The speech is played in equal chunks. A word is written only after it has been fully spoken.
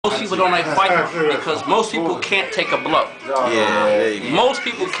people don't like fighting because most people can't take a blow. Yeah. Most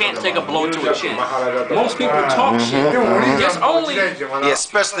people can't take a blow to a chin. Most people talk shit. There's only. Yeah,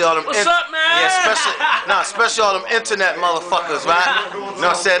 especially all them. What's up, man? Yeah, especially all them internet motherfuckers, right? You know what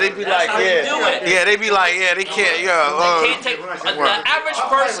I'm saying? They be like, they be like, they can't, They can't take. The average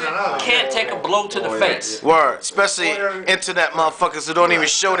person can't take a blow to the face. Word, especially internet motherfuckers who don't even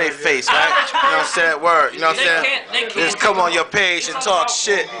show their face, right? You know what I'm saying? Word, you know what I'm saying? They can't Just come on your page and talk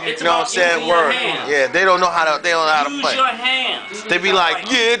shit. You know what I'm saying? Word. Yeah, they don't know how to. They don't know how to Use fight. your hands. They be like,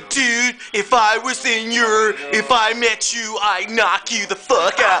 yeah, dude, if I met you, I'd knock you the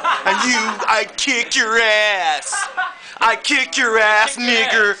fuck out, and I'd kick your ass. I kick your ass,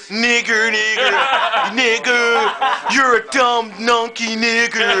 nigger. You're a dumb nunky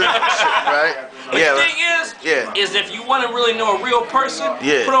nigger. Right? But the thing is if you want to really know a real person,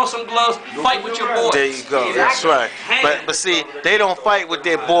 put on some gloves, fight with your boys. There you go. That's right. But see, they don't fight with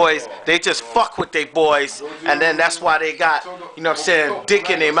their boys. They just fuck with their boys, and then that's why they got, you know what I'm saying, dick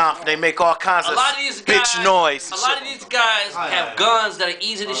in their mouth, and they make all kinds of bitch noise. A lot of these guys have guns that are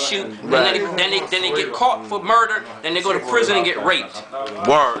easy to shoot, and then they get caught for murder, then they go to prison and get raped.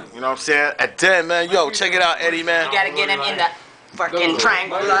 Word. You know what I'm saying? And then, man, yo, check it out, Eddie, man. You gotta get him in the fucking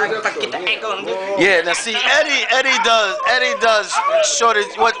triangle, get the angle. Yeah, now see, Eddie does short as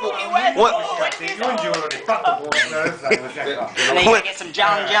what? And then you gotta get some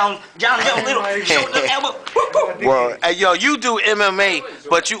John Jones, little short little elbow. Well, hey, yo, you do MMA,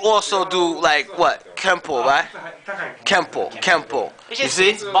 but you also do like what? Kempo, right? Kempo. It's just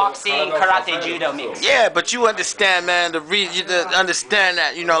it's boxing, karate, judo mix. Yeah, but you understand, man. You understand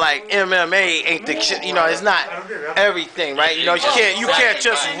that, you know, like MMA ain't the shit. You know, it's not everything, right? You know, you can't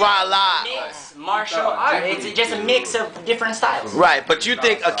just rah-lah. Mix martial art. It's just a mix of different styles. Right, but you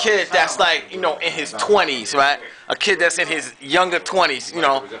think a kid that's like, you know, in his 20s, right? A kid that's in his younger 20s, you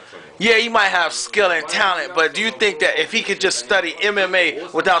know, yeah, he might have skill and talent, but do you think that if he could just study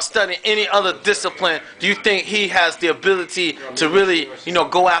MMA without studying any other discipline, do you think he has the ability to really, you know,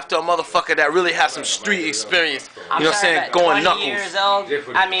 go after a motherfucker that really has some street experience? You know what I'm saying? Going 20 knuckles. years old,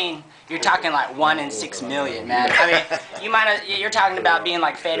 I mean, you're talking like 1 in 6 million, man. I mean, you're talking about being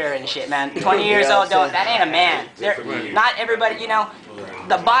like Federer and shit, man. 20 years old, that ain't a man. Not everybody, you know,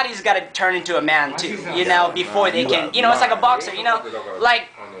 the body's got to turn into a man too, you know, before they can, you know, it's like a boxer, you know, like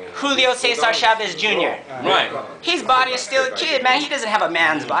Julio Cesar Chavez Jr. Right. His body is still a kid, man. He doesn't have a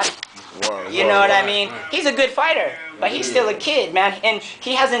man's body. You know what I mean? He's a good fighter, but he's still a kid, man, and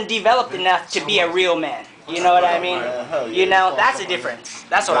he hasn't developed enough to be a real man. You know what I mean? You know, that's a difference.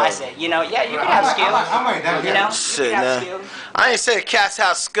 That's what I say. You know, yeah, you can have skills. You know, shit, man. I ain't saying cats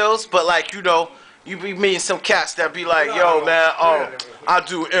have skills, but like, you know, you be meeting some cats that be like, yo, man, I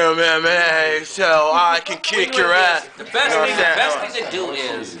do MMA, so I can kick your ass. The best thing to do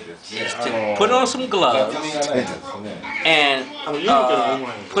is to put on some gloves and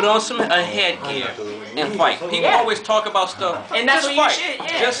put on some headgear and fight. People always talk about stuff. And that's just what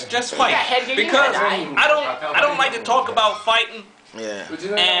fight. you should, Just fight. Because I don't like to talk about fighting. Yeah.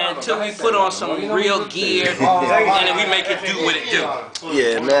 Until we put on some real gear and then we make it do what it do.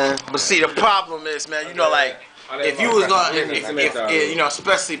 Yeah, man. But see, the problem is, man, you know, like, if you was gonna, if you know,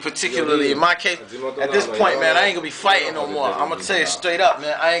 especially particularly in my case, at this point, man, I ain't gonna be fighting no more. I'm gonna tell you straight up,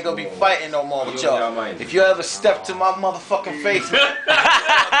 man, I ain't gonna be fighting no more with y'all. If you ever step to my motherfucking face, man,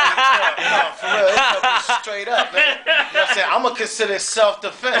 no, for real, it's gonna be straight up, man. You know what I'm saying? I'm gonna consider it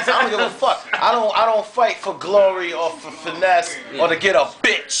self-defense. I don't give a fuck. I don't fight for glory or for finesse or to get a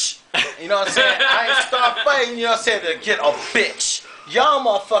bitch. You know what I'm saying? I ain't start fighting, you know what I'm saying, to get a bitch. Y'all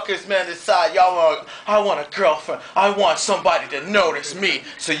motherfuckers, man, decide y'all want, I want a girlfriend. I want somebody to notice me.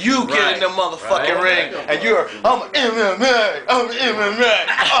 So you get in the motherfucking ring and I'm an MMA. I'm studying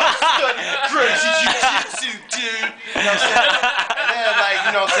crazy jiu-jitsu, dude. You know what I'm saying? And then, like,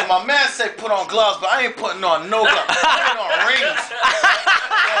 you know what I'm saying, my man say put on gloves, but I ain't putting on no gloves. I'm putting on rings.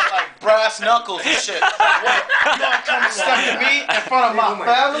 Like brass knuckles and shit. What? You gonna come and step to me in front of my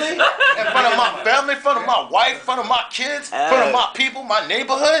family? In front of my family? In front of my wife? In front of my kids? In front of my people? My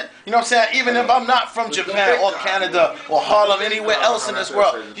neighborhood? You know what I'm saying? Even if I'm not from Japan or Canada or Harlem, anywhere else in this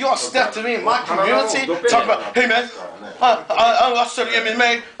world, you gonna step to me in my community? Talk about, hey man, I study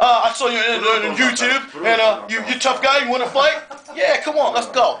MMA, I saw you on YouTube, and you tough guy, you wanna fight? Yeah, come on, let's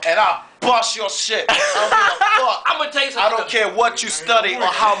go. And I'll bust your shit. I don't give a fuck. I'm gonna tell you something. I don't care what you study or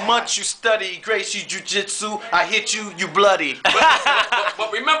how much you study Gracie Jiu-Jitsu. I hit you, you bloody.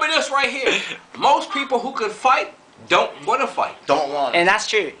 But remember this right here. Most people who could fight don't want to fight. Don't want it. And that's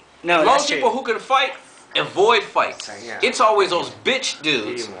true. No, most people who can fight avoid fights. It's always those bitch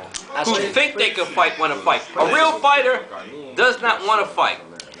dudes who think they can fight want to fight. A real fighter does not want to fight.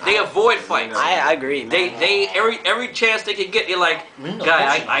 They avoid fights. I agree, man. They every chance they can get, they're like,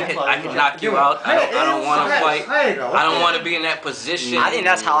 guy, I can knock you out. I don't want to fight. I don't want to be in that position. I think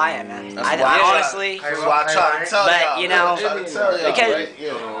that's how I am, man. Honestly. That's why I try to tell But you know, because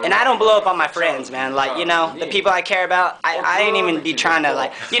and I don't blow up on my friends, man. Like, you know, the people I care about, I ain't even be trying to,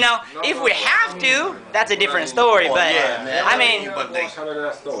 like, you know, if we have to, that's a different story. But I mean, but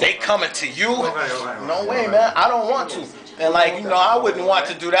they coming to you? No way, man. I don't want to. And like, you know, I wouldn't want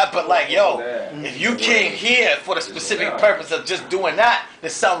to do that, but like, yo, if you came here for the specific purpose of just doing that,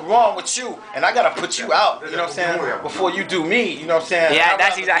 there's something wrong with you, and I gotta put you out, you know what I'm saying, before you do me, you know what I'm saying? Yeah,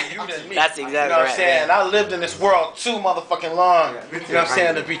 that's exactly you than me, that's exactly you know what I'm right, saying? man. I lived in this world too motherfucking long, you know what I'm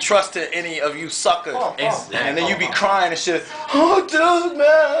saying, to be trusted any of you suckers. And then you be crying and shit, oh dude,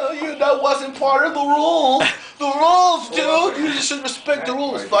 man, that wasn't part of the rules. The rules, dude. You just should respect the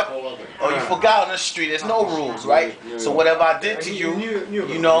rules. Fuck. Oh, you forgot on the street. There's no rules, right? So whatever I did to you,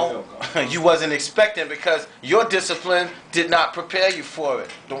 you know, you wasn't expecting because your discipline did not prepare you for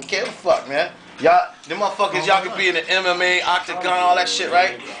it. Don't give a fuck, man. Y'all, them motherfuckers, y'all could be in the MMA, octagon, all that shit,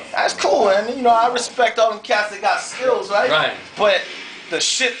 right? That's cool, and you know, I respect all them cats that got skills, right? Right. But the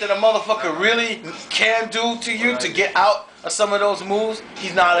shit that a motherfucker really can do to you to get out of some of those moves,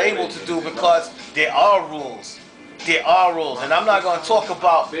 he's not able to do because there are rules. There are rules, and I'm not going to talk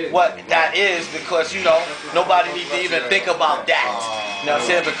about what that is because, you know, nobody needs to even think about that. You know what I'm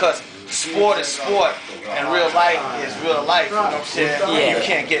saying? Because sport is sport, and real life is real life, you know what I'm saying? Yeah. You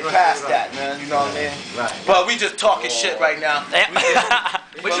can't get past that, man, you know what I mean? But we just talking shit right now.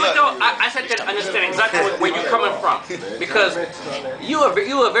 But you know, I said to understand exactly where you're coming from, because you are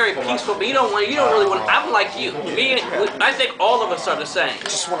very peaceful, but you don't really want. I'm like you. I think all of us are the same.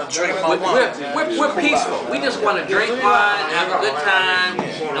 Just want to drink my wine. We're peaceful. We just want to drink wine, have a good time,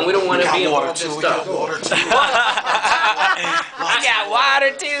 and we don't want to be involved in stuff. You got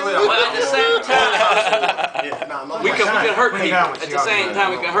water too. But at the same time, we can hurt people. At the same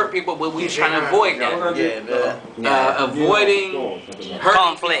time, we can hurt people, but we're trying to avoid that. Avoiding hurting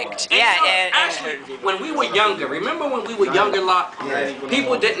conflict. And actually, when we were younger, remember when we were younger, Locke?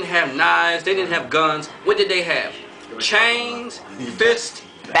 People didn't have knives, they didn't have guns. What did they have? Chains, fists,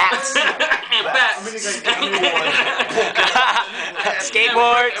 bats, and bats.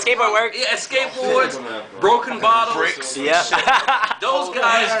 skateboard work. Yeah, skateboards, broken bottles, bricks. Yeah. Those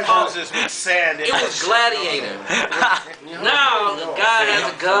guys houses with sand. It was gladiator. Now the guy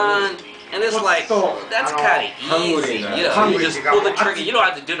has a gun. And it's like, that's kind of easy. You know, you just pull the trigger. You don't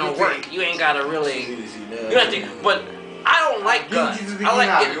have to do no work. You ain't got to really, you don't have to, but I don't like guns. I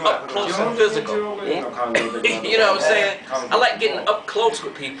like getting up close and physical. You know what I'm saying? I like getting up close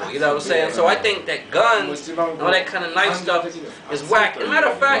with people. You know what I'm saying? So I think that guns and all that kind of nice stuff is whack. As a matter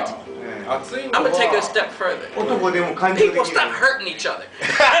of fact, I'm going to take it a step further. People stop hurting each other.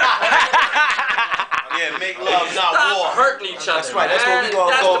 Yeah, make love, not Stop war. hurting each other. That's right. That's what we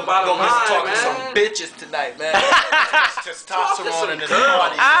gonna go talk to some man. bitches tonight, man. Testosterone in this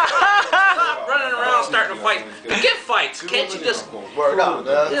party. Stop running around starting to fight. Forget fights. Can't you just, Word up,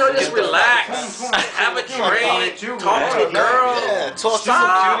 man. you know, just relax, have a drink, talk to a girl. Yeah, talk to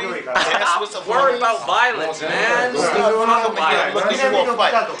Stop. some cutie. Dance with some Worry about violence, man. Stop violence. Look, you won't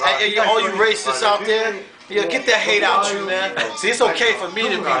fight. Hey, all you racists out there, yeah, get that hate out you, man. See, it's okay for me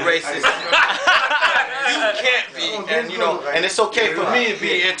to be racist. You can't be, and you know, and it's okay for me to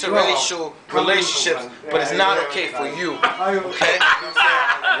be interracial relationships, but it's not okay for you. Okay?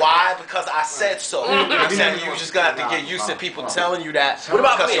 Why? Because I said so. You know what I'm saying? You just got to get used to people telling you that. What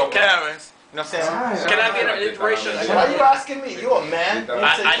about because me? your parents. You know what I'm saying? Can I be an interracial? Why are you asking me? You're a man.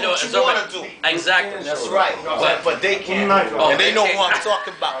 I know what you want to do. Exactly. That's right. But they can't. And they know who I'm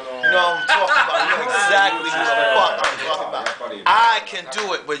talking about. You know what I'm talking about. You know exactly who the fuck I'm talking about. I can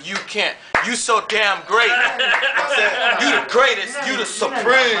do it, but you can't. You so damn great. You know what I'm saying? You the greatest. You the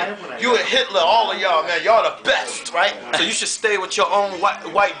supreme. You and Hitler, all of y'all, man. Y'all the best, right? So you should stay with your own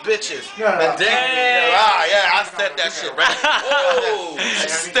white bitches. And yeah, I said that shit, right? Oh, you should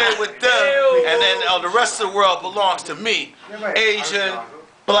stay with them. And then the rest of the world belongs to me. Asian,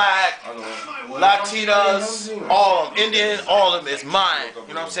 black, Latinas, all of them, Indian, all of them is mine.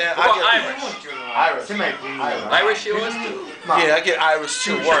 You know what I'm saying? Irish yours too? Yeah, I get Irish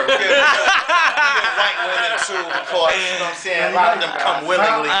too. Work. I get white women too because, you know what I'm saying, a lot of them come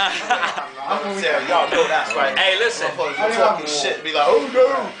willingly. You I'm saying, y'all know that's right. Hey, listen. Motherfuckers talking shit, be like, oh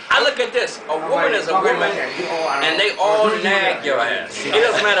no. I look at this. A woman is a woman, and they all nag your ass. It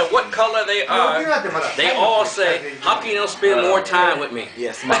doesn't matter what color they are. They all say, how can you don't spend more time with me?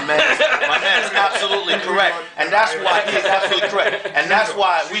 Yes, my man is absolutely correct. And that's why he's absolutely correct. And that's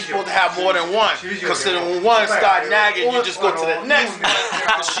why we supposed to have more than one. Because when one start nagging, you just go to the next one.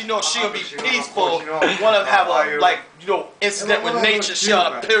 Because she knows she'll be peaceful. One of them have a, like, you know, incident with nature, she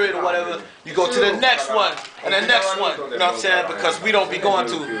on a period or whatever. You go to the next one and the next one. You know what I'm saying? Because we don't be going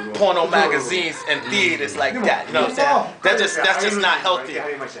to porno magazines and theaters like that. You know what I'm saying? That's just not healthy. You know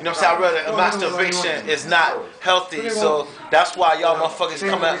what I'm saying? I read masturbation is not healthy. So that's why y'all motherfuckers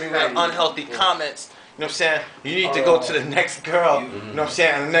come at me with unhealthy comments. You know what I'm saying? You need to go to the next girl. You know what I'm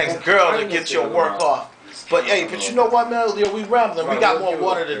saying? The next girl to get your work off. But hey, but you know what, man? Yo, we rambling. We got more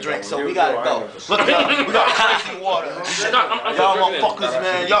water to drink, so we gotta go. Look, we got crazy water. Y'all motherfuckers,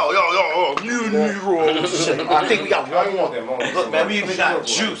 man. Yo, you Negroes. I think we got one more. Look, man, we even got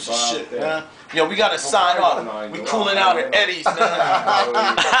juice and shit, man. Yo, we gotta sign off. We cooling out at Eddie's, man. Cooling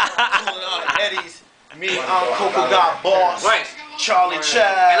out at Eddie's. Me, I'm Coco got boss. Right. Charlie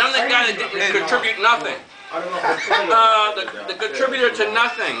Chad. And I'm the guy that didn't contribute nothing. The contributor to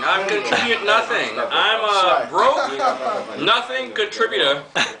nothing. I'm contribute nothing. I'm a broke, nothing contributor.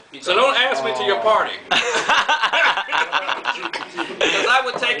 So don't ask me to your party. Because I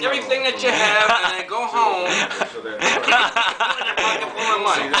would take everything that you have and then go home and put in your pocket full of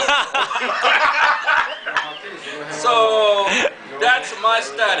money. So that's my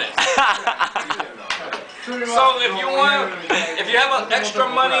status. So if you have extra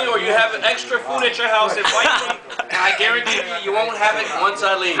money or you have extra food at your house, invite me. And I guarantee you won't have it once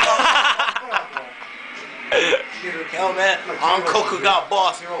I leave. Yo, man, I'm Coco got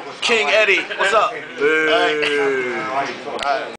boss. King Eddie, what's up? Hey.